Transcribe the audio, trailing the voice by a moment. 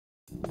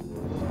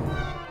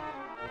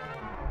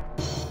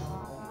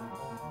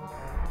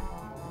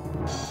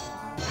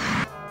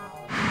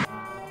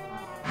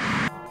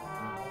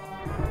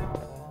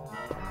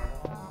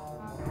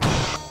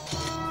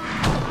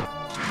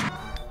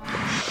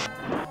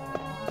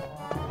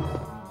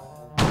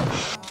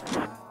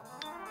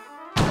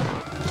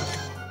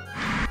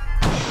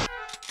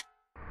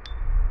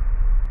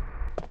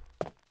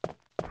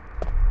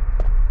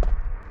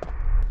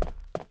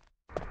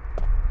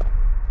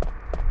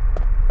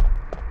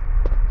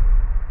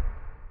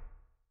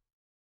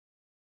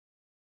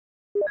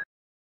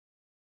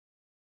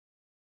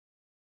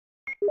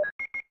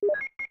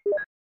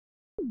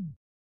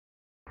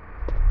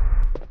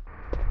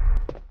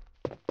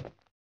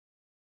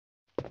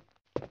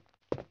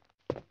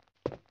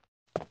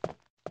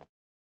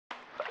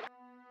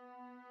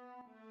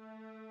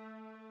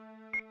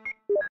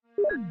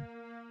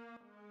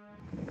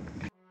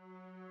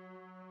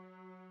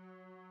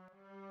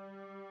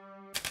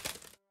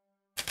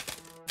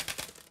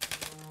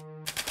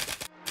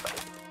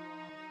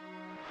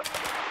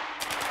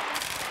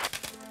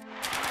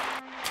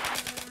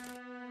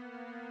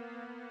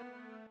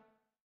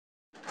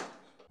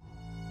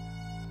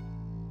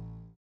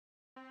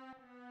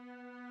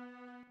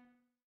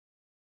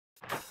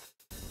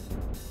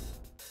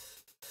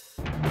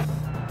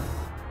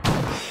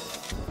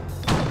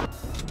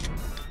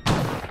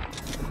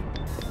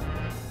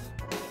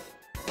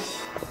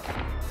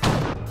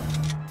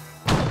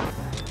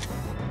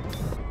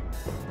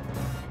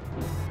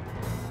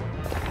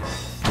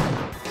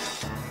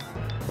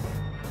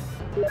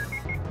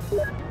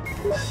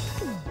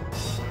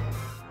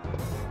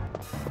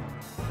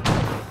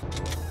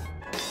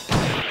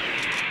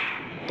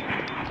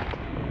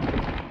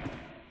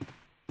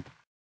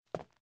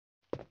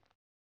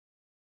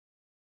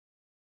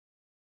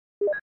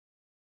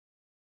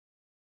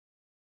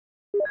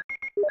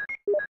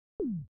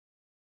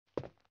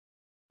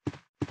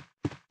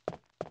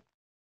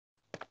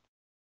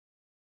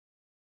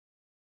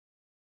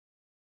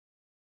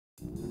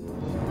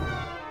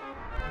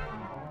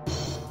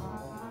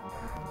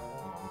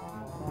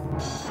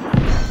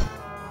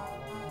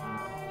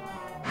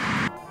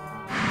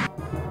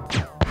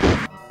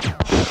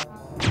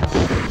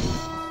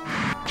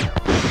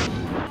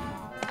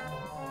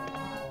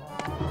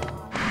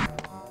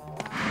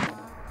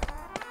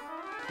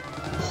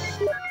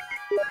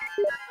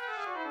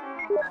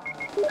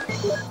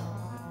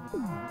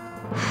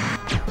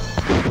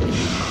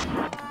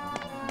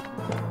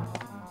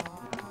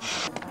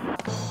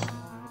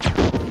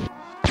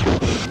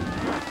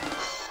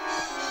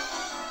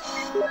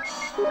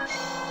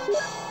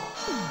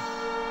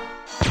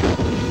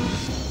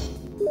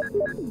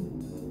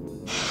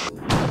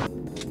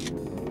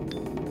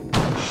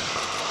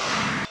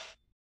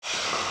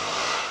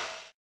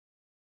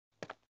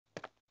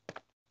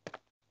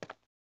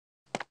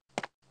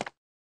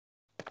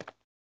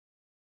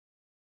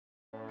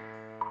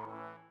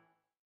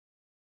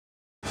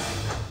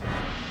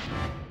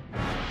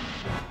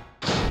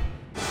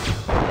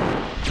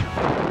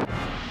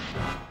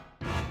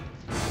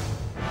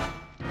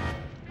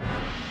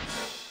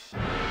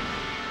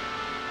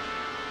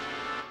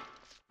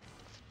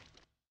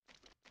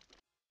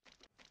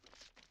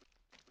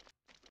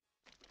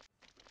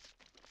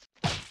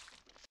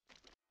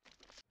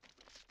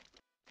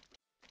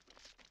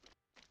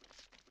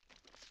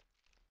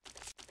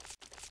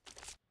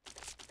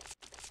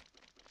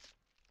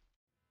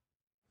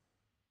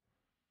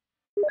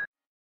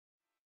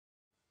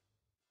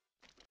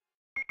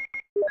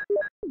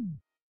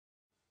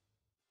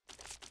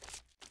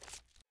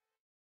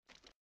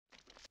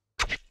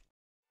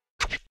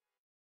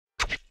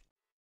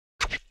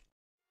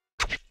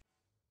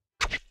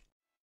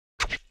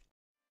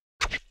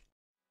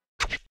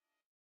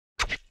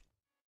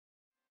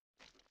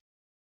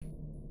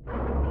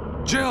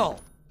Jill!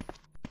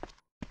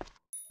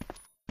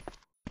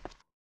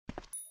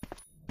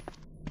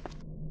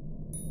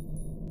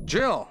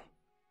 Jill!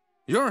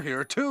 You're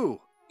here too!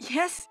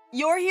 Yes,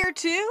 you're here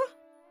too?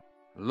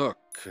 Look,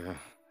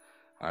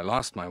 I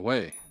lost my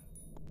way.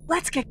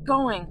 Let's get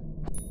going.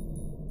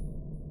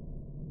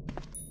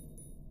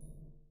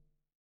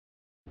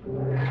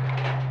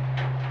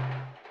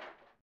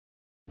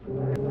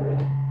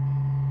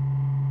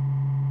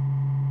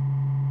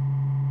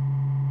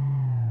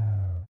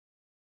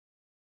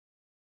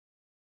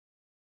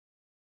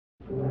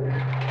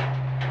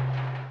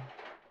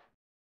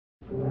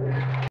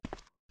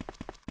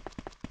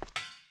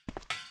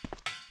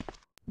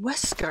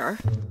 Wesker?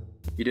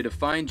 You did a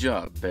fine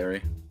job,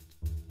 Barry.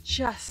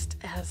 Just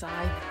as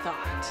I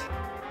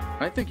thought.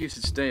 I think you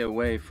should stay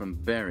away from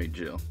Barry,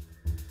 Jill.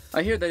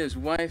 I hear that his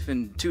wife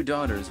and 2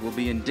 daughters will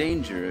be in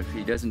danger if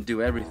he doesn't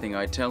do everything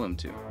I tell him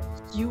to.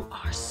 You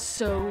are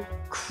so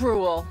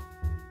cruel.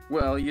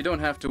 Well, you don't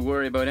have to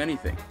worry about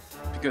anything,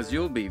 because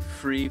you'll be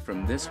free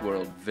from this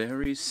world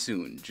very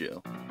soon,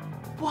 Jill.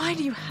 Why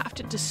do you have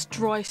to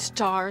destroy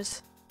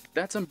stars?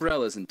 That's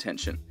Umbrella's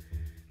intention.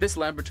 This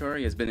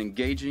laboratory has been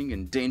engaging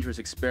in dangerous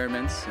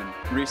experiments,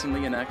 and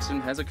recently an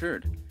accident has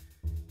occurred.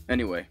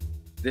 Anyway,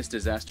 this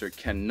disaster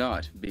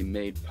cannot be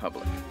made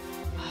public.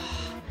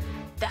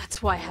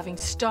 That's why having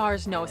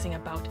stars nosing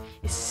about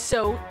is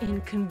so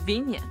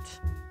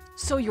inconvenient.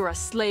 So you're a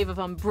slave of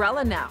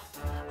Umbrella now,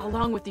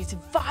 along with these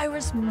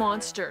virus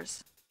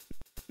monsters.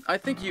 I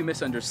think you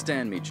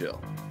misunderstand me, Jill.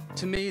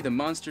 To me, the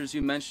monsters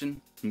you mention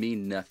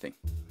mean nothing.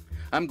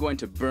 I'm going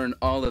to burn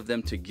all of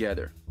them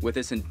together with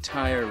this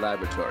entire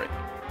laboratory.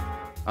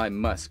 I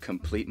must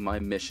complete my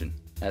mission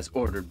as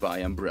ordered by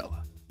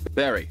Umbrella.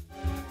 Barry,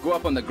 go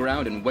up on the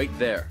ground and wait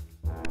there.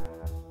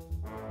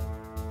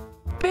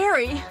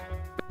 Barry!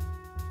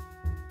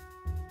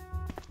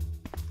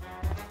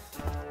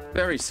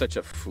 Barry's such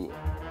a fool.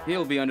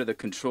 He'll be under the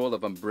control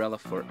of Umbrella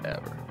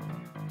forever.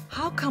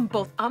 How come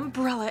both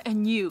Umbrella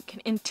and you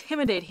can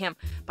intimidate him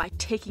by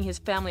taking his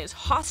family as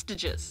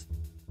hostages?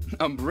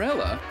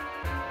 Umbrella?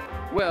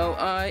 Well,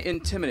 I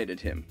intimidated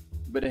him,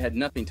 but it had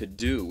nothing to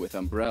do with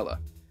Umbrella.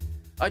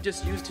 I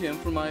just used him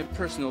for my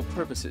personal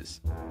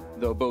purposes,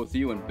 though both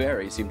you and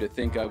Barry seem to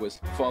think I was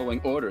following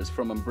orders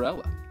from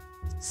Umbrella.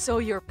 So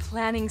you're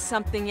planning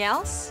something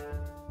else?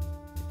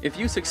 If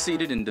you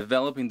succeeded in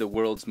developing the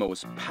world's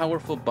most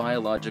powerful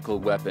biological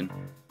weapon,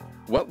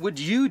 what would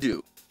you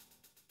do?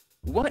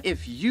 What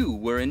if you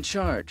were in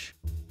charge?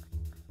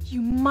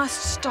 You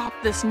must stop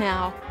this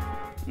now.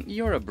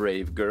 You're a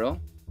brave girl.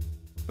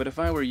 But if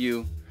I were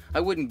you, I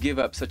wouldn't give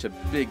up such a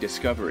big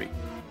discovery.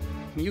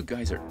 You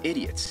guys are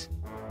idiots.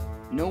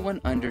 No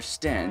one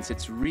understands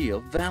its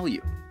real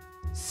value.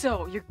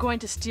 So you're going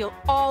to steal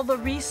all the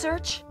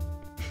research?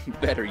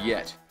 Better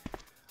yet,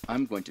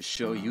 I'm going to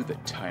show you the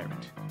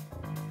tyrant.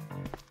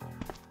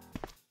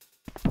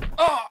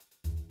 Oh!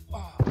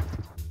 Oh.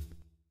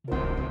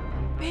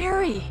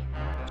 Barry!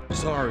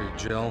 Sorry,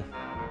 Jill.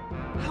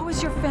 How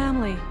is your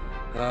family?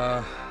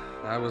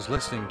 I was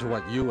listening to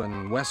what you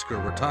and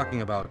Wesker were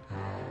talking about.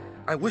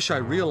 I wish I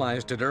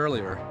realized it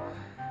earlier.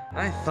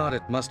 I thought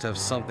it must have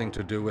something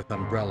to do with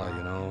Umbrella,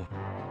 you know.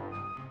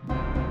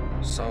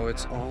 So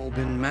it's all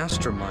been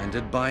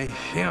masterminded by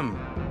him.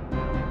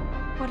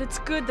 But it's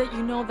good that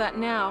you know that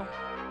now.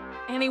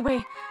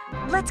 Anyway,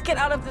 let's get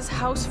out of this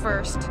house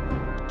first.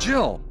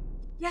 Jill!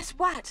 Yes,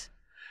 what?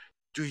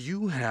 Do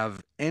you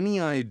have any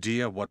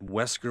idea what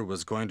Wesker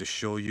was going to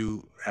show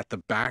you at the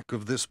back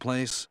of this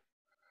place?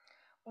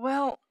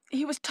 Well,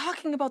 he was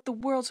talking about the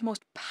world's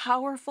most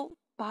powerful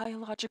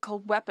biological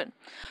weapon,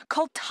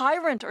 called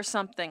Tyrant or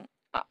something,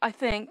 I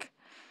think.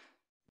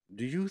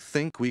 Do you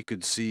think we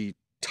could see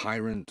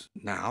Tyrant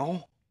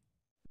now?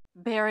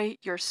 Barry,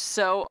 you're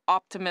so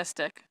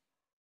optimistic.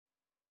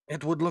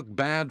 It would look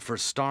bad for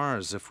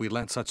Stars if we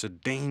let such a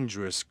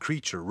dangerous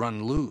creature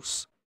run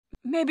loose.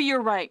 Maybe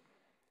you're right.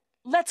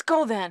 Let's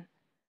go then.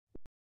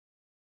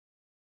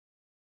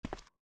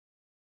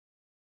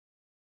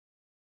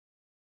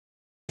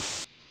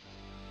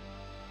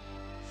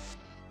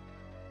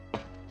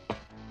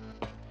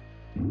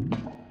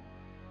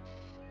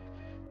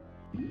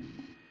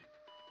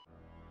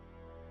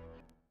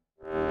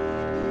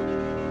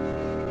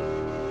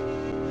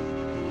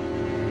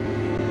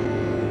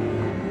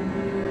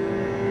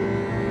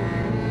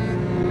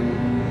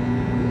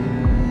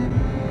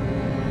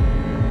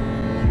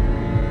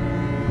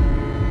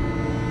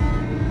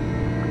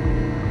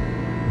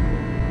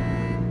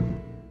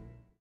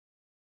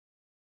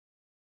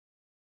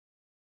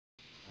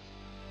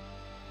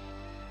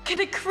 Can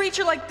a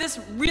creature like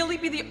this really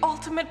be the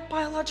ultimate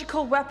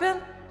biological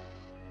weapon?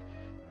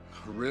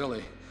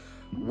 Really?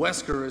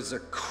 Wesker is a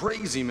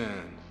crazy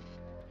man.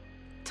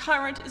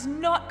 Tyrant is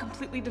not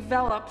completely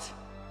developed.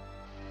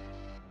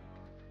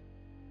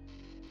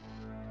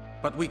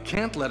 But we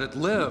can't let it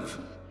live.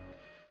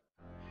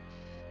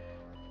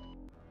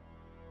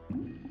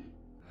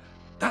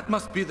 That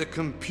must be the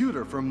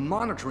computer for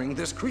monitoring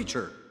this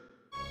creature.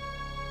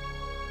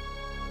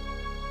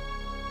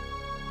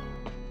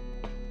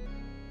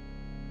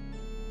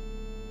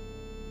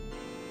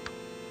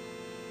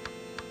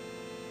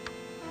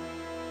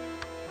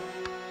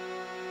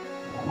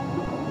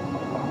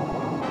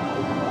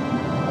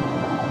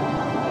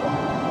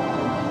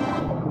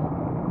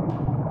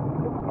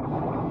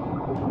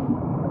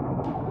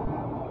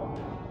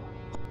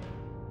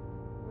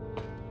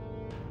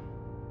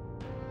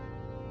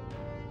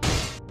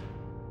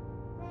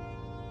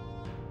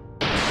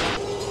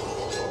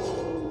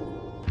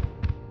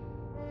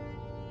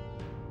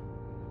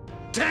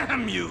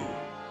 Damn you!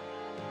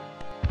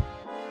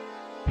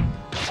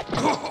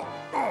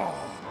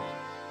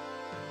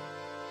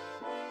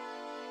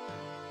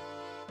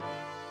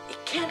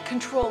 It can't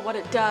control what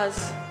it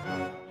does.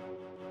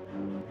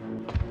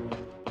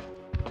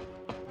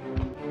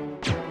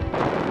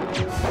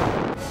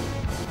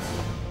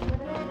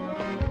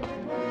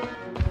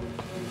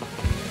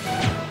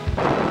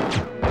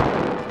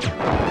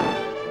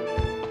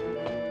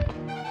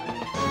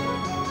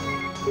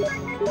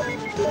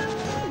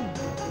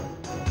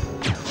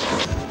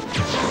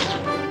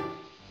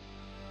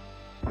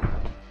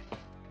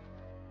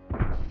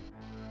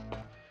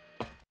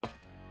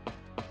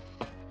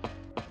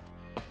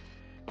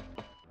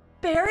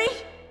 Barry?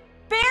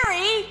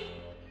 Barry!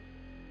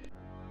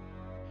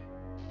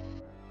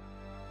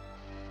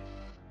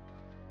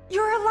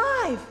 You're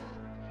alive!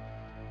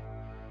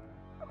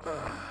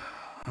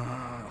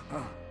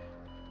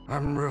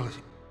 I'm really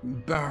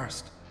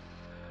embarrassed.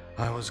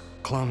 I was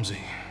clumsy.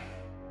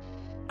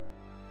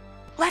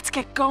 Let's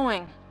get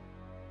going.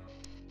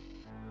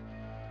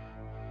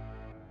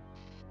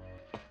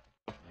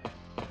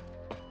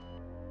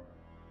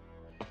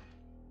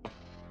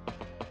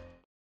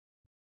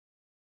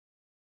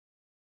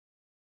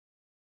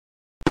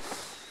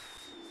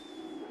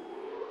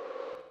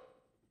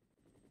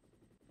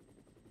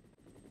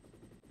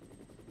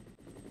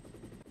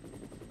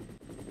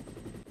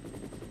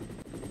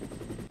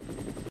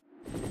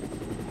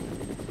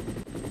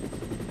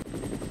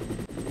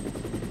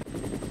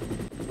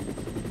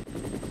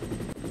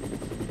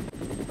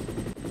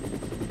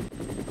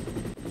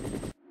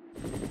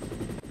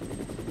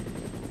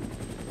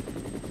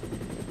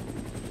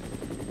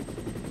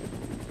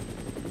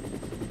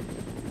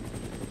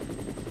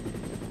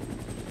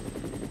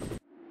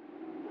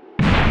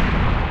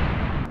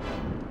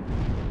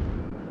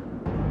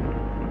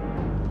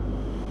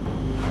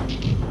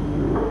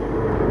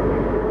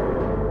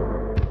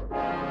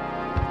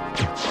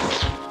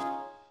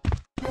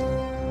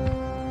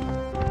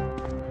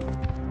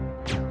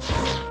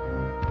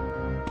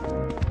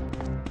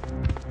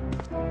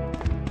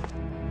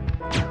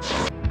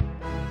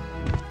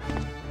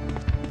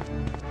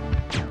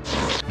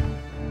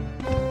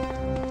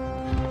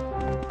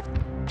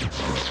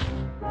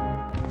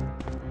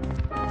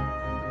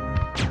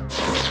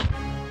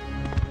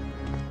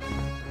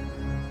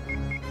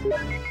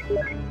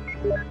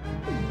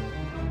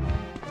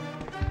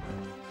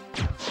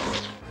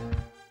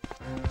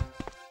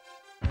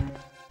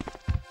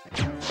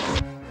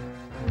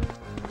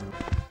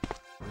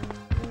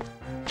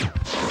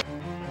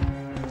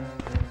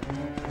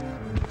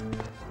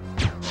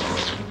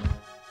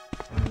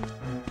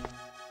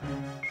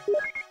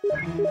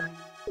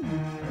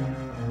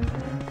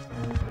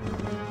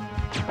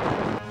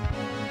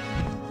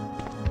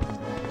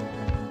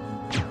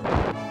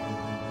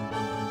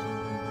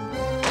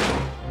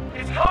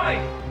 It's coming!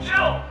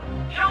 Jill!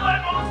 Kill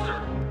that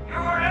monster!